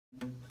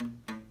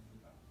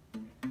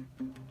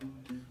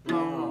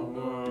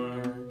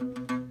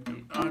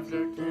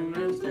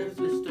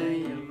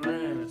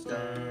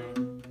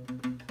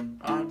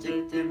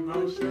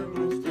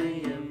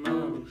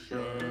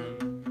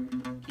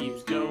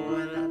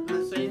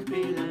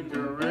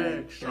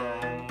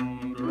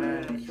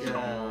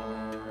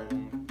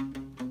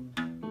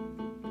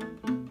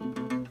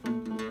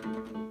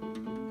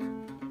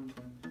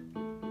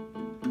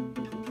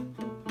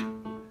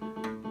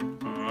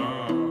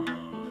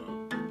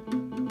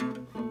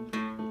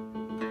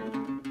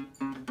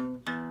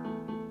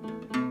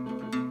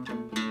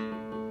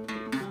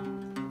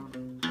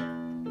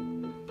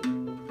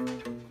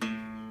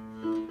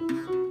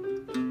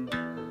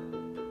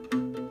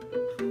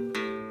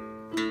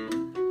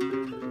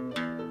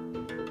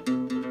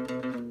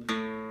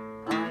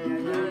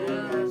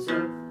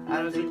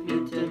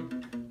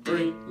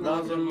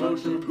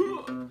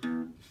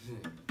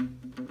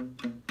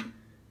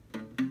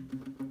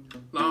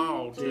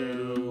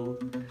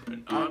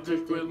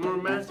more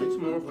mass takes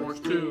more force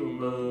to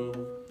move.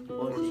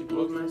 Force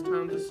equals mass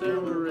times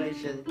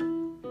acceleration.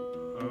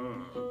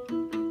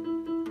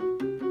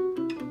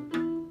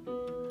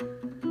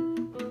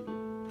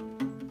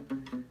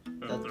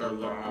 That the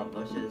law of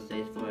motion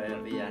states for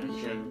every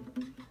action,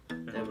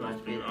 there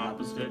must be an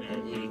opposite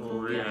and equal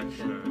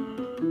reaction.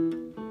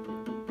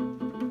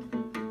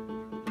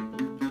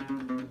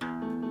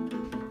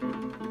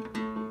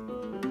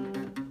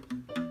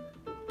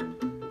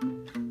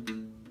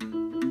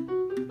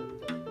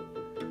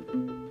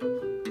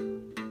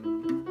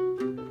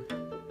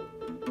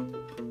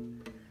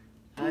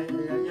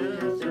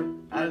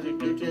 As you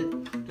get it,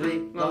 three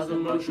laws of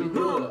motion.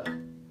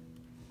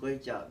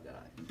 Great job,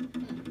 guys.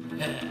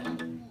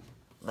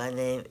 My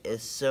name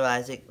is Sir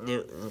Isaac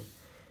Newton,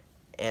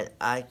 and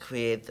I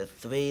created the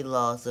 3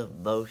 laws of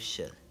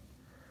motion.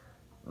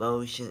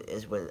 Motion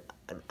is when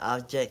an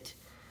object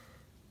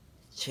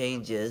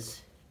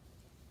changes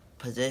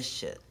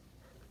position.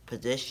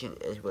 Position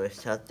is where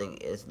something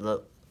is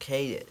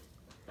located.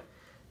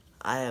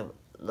 I am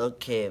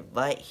located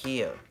right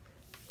here.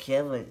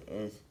 Cameron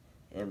is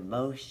in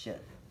motion.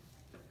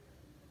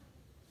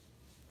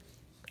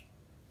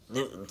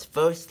 Newton's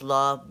first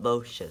law of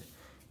motion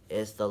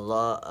is the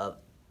law of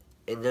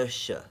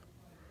inertia.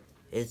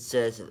 It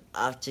says an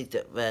object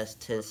at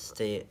rest tends to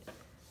stay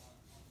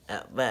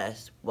at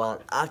rest, while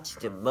an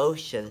object in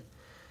motion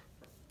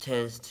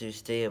tends to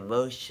stay in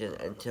motion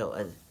until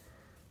an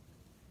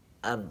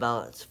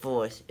unbalanced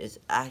force is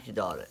acted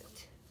on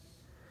it.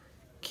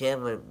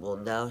 Cameron will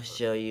now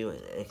show you an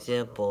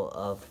example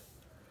of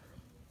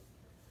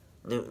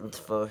Newton's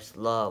first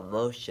law of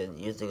motion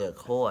using a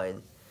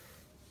coin,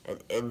 an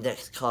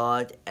index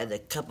card, and a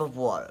cup of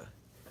water.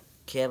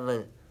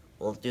 Cameron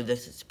will do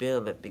this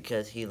experiment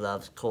because he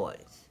loves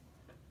coins.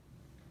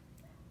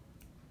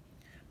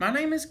 My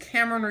name is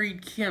Cameron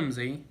Reed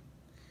Kimsey.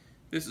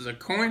 This is a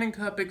coin and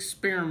cup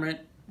experiment.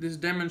 This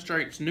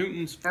demonstrates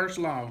Newton's first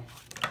law.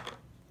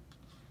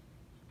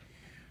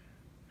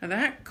 Now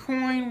that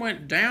coin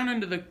went down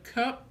into the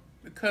cup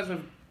because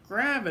of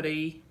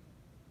gravity.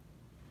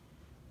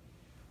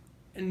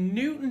 And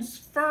Newton's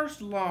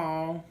first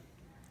law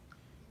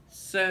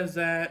says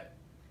that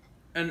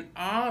an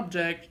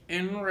object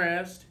in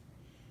rest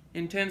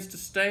intends to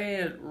stay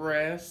at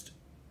rest,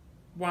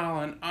 while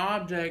an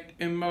object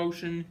in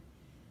motion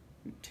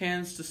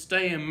tends to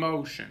stay in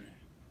motion.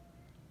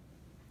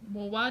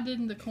 Well, why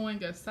didn't the coin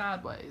go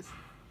sideways?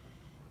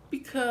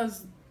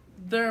 Because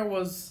there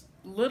was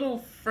little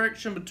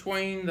friction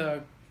between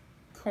the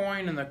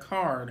coin and the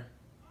card.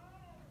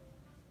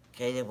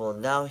 Kaden will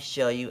now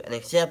show you an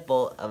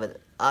example of an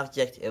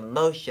object in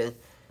motion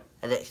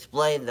and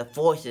explain the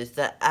forces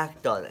that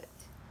act on it.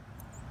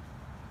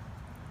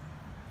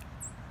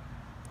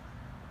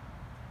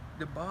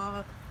 The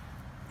ball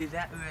is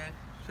at rest,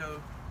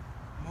 so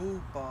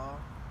move ball.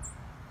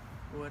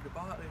 Well, the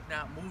ball is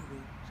not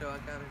moving, so I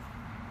gotta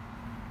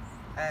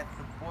add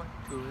some force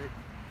to it.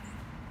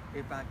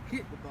 If I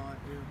kick the ball,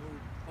 it'll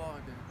move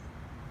farther.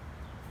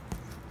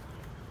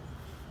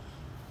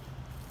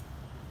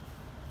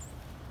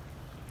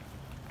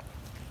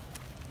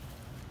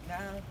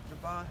 Now the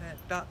ball has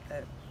stopped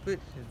at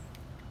friction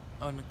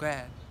on the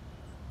grass.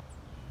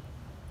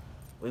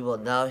 We will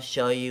now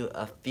show you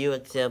a few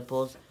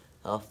examples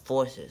of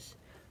forces.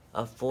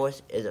 A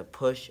force is a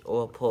push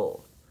or a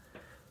pull.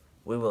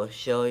 We will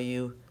show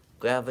you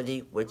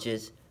gravity, which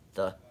is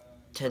the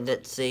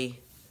tendency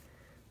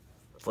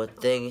for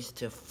things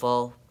to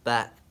fall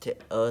back to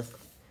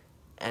earth,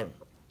 and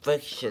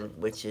friction,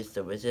 which is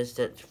the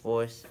resistance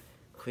force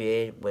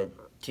created when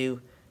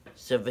 2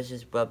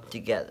 surfaces rub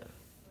together.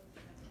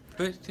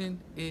 Friction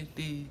is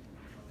the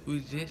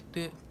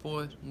resistant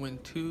force when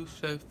 2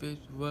 surfaces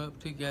rub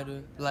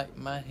together like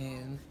my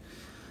hands.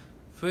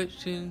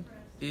 Friction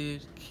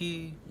is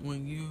key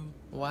when you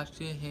wash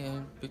your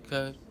hands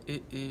because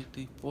it is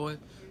the force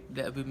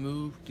that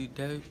removes the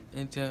dirt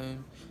and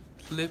germs.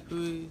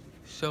 Slippery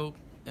soap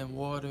and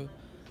water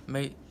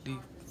make the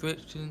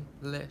friction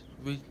less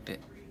resistant.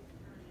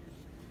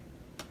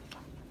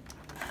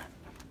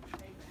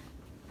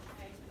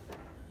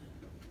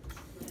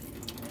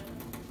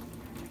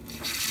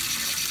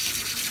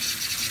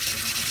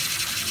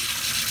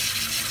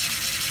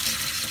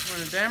 I'm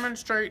going to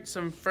demonstrate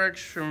some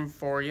friction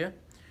for you.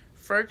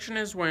 Friction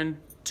is when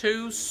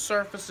 2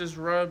 surfaces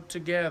rub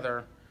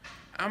together.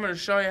 I'm going to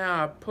show you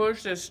how I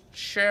push this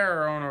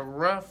chair on a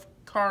rough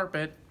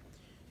carpet,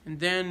 and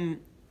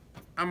then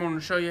I'm going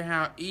to show you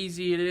how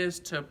easy it is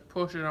to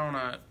push it on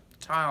a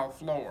tile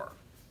floor.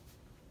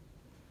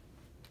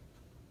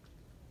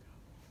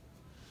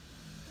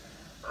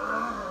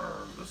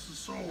 This is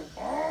so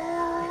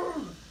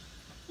hard.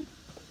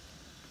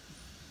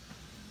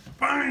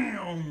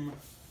 Bam!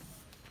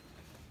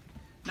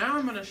 Now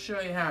I'm going to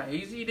show you how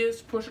easy it is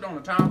to push it on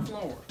a tile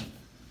floor.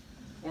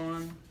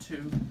 1,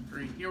 2,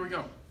 3, here we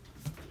go.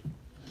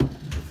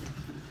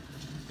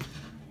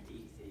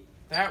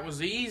 That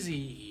was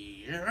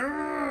easy.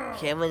 Yeah.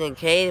 Cameron and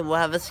Caden will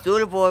have a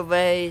scooter board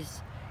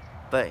race,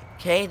 but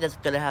Caden is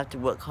going to have to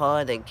work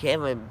hard than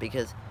Cameron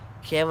because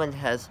Cameron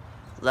has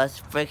less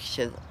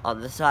friction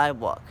on the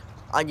sidewalk.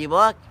 On your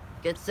mark,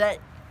 get set,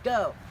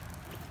 go!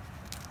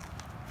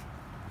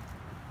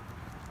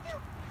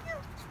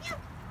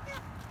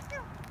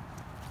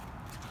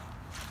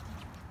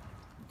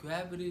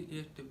 Gravity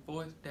is the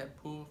force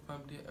that pulls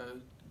from the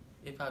earth.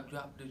 If I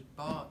drop this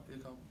ball,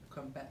 it's gonna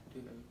come back to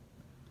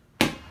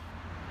earth.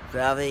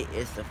 Gravity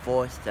is the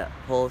force that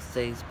pulls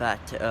things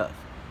back to Earth.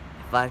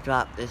 If I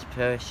drop this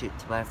parachute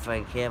to my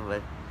friend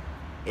Cameron,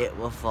 it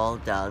will fall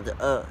down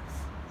to Earth.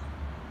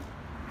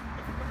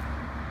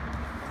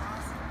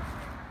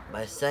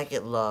 My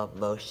second law of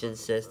motion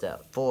says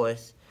that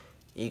force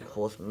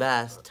equals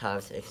mass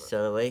times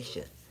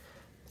acceleration.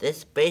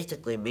 This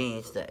basically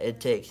means that it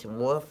takes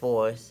more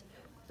force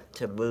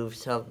to move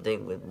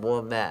something with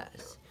more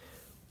mass.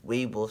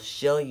 We will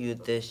show you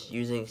this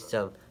using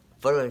some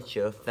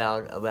furniture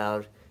found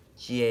around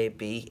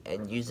GAB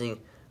and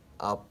using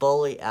a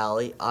bowling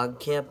alley on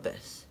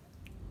campus.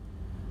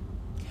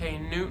 Okay,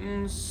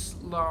 Newton's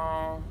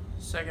law,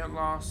 second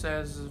law,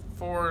 says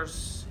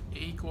force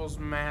equals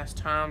mass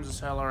times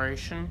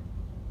acceleration.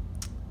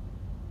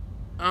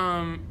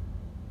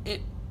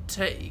 It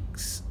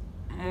takes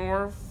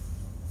more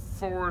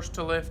force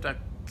to lift a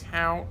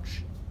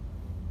couch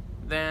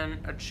than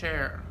a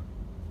chair.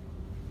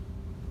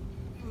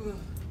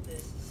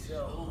 This is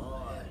so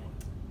hard.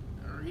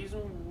 The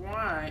reason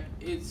why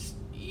it's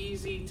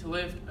easy to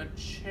lift a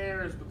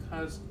chair is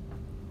because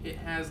it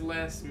has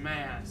less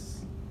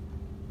mass.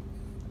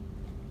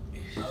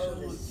 Oh,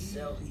 this is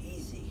so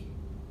easy.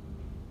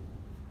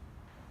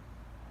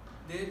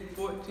 This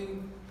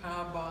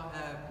 14-pound ball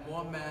has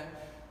more mass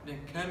than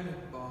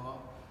Cameron's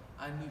ball.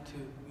 I need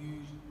to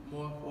use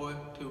more force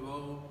to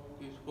roll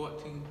this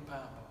 14-pound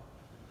ball.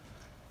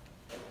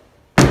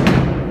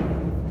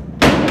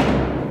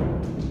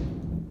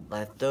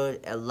 My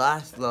third and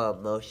last law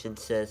of motion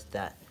says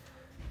that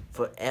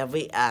for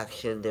every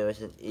action there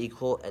is an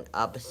equal and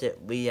opposite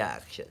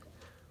reaction.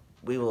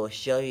 We will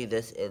show you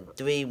this in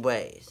 3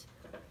 ways.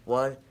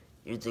 1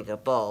 using a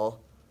ball,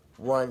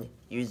 1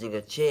 using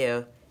a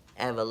chair,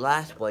 and the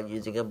last one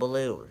using a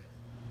balloon.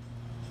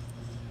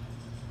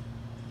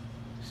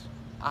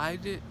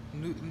 Isaac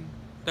Newton's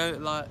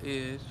third law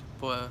is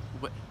for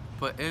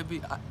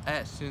every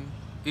action,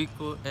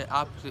 equal and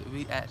opposite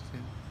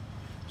reaction.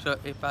 So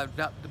if I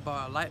drop the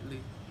ball lightly,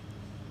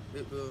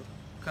 it will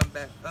come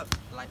back up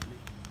lightly.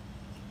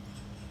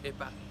 If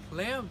I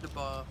slam the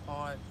ball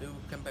hard, it will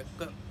come back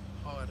up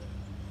harder.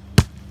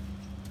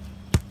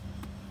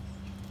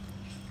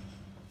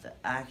 The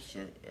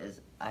action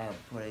is I am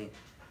putting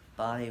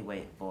body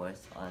weight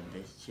force on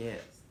this chair.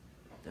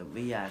 The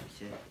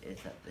reaction is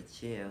that the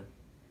chair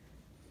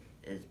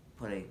is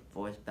putting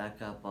force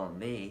back up on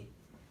me,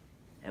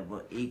 and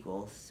we're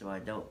equal, so I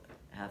don't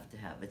have to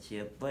have a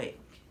chair break.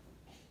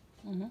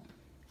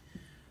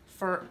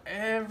 For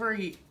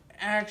every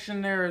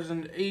action, there is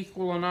an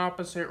equal and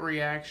opposite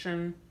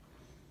reaction.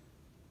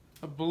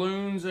 The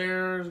balloon's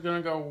air is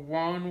going to go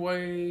one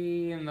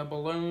way, and the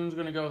balloon's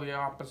going to go the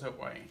opposite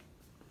way.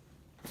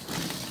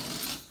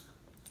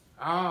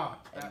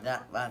 And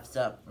that wraps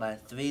up my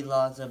 3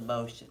 laws of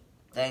motion.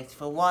 Thanks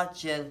for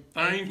watching.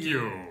 Thank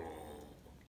you.